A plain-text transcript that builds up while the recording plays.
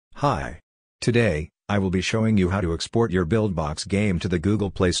Hi. Today, I will be showing you how to export your Buildbox game to the Google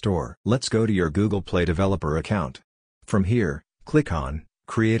Play Store. Let's go to your Google Play developer account. From here, click on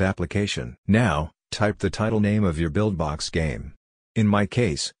Create Application. Now, type the title name of your Buildbox game. In my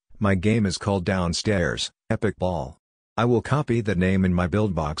case, my game is called Downstairs, Epic Ball. I will copy that name in my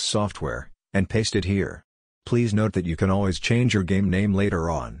Buildbox software, and paste it here. Please note that you can always change your game name later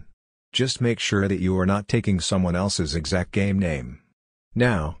on. Just make sure that you are not taking someone else's exact game name.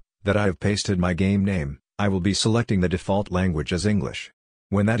 Now, that I have pasted my game name, I will be selecting the default language as English.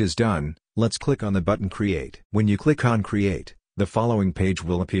 When that is done, let's click on the button Create. When you click on Create, the following page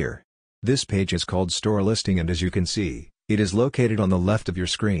will appear. This page is called Store Listing, and as you can see, it is located on the left of your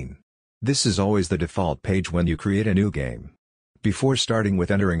screen. This is always the default page when you create a new game. Before starting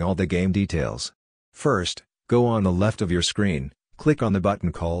with entering all the game details, first, go on the left of your screen, click on the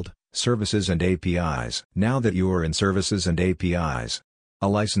button called Services and APIs. Now that you are in Services and APIs, a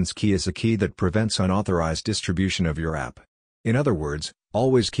license key is a key that prevents unauthorized distribution of your app. In other words,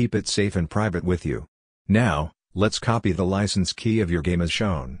 always keep it safe and private with you. Now, let's copy the license key of your game as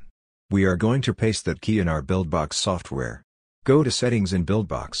shown. We are going to paste that key in our Buildbox software. Go to Settings in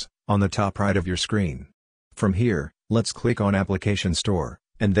Buildbox, on the top right of your screen. From here, let's click on Application Store,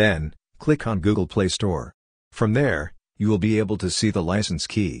 and then, click on Google Play Store. From there, you will be able to see the license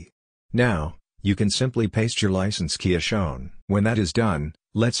key. Now, you can simply paste your license key as shown. When that is done,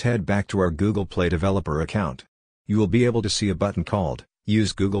 let's head back to our Google Play developer account. You will be able to see a button called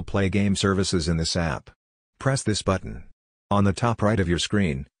Use Google Play Game Services in this app. Press this button. On the top right of your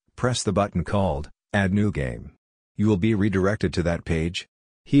screen, press the button called Add New Game. You will be redirected to that page.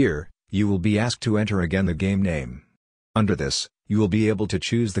 Here, you will be asked to enter again the game name. Under this, you will be able to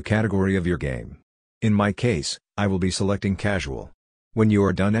choose the category of your game. In my case, I will be selecting Casual. When you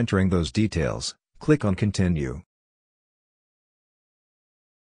are done entering those details, click on Continue.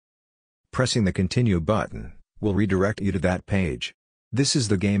 Pressing the Continue button will redirect you to that page. This is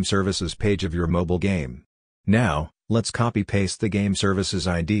the Game Services page of your mobile game. Now, let's copy-paste the Game Services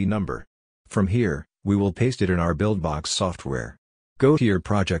ID number. From here, we will paste it in our Buildbox software. Go to your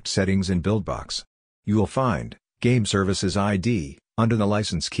project settings in Buildbox. You will find Game Services ID under the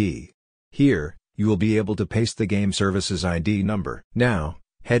license key. Here, you will be able to paste the Game Services ID number. Now,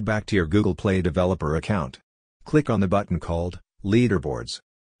 head back to your Google Play developer account. Click on the button called Leaderboards.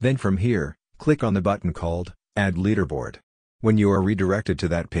 Then from here, click on the button called Add Leaderboard. When you are redirected to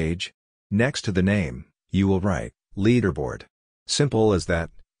that page, next to the name, you will write Leaderboard. Simple as that.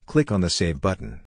 Click on the Save button.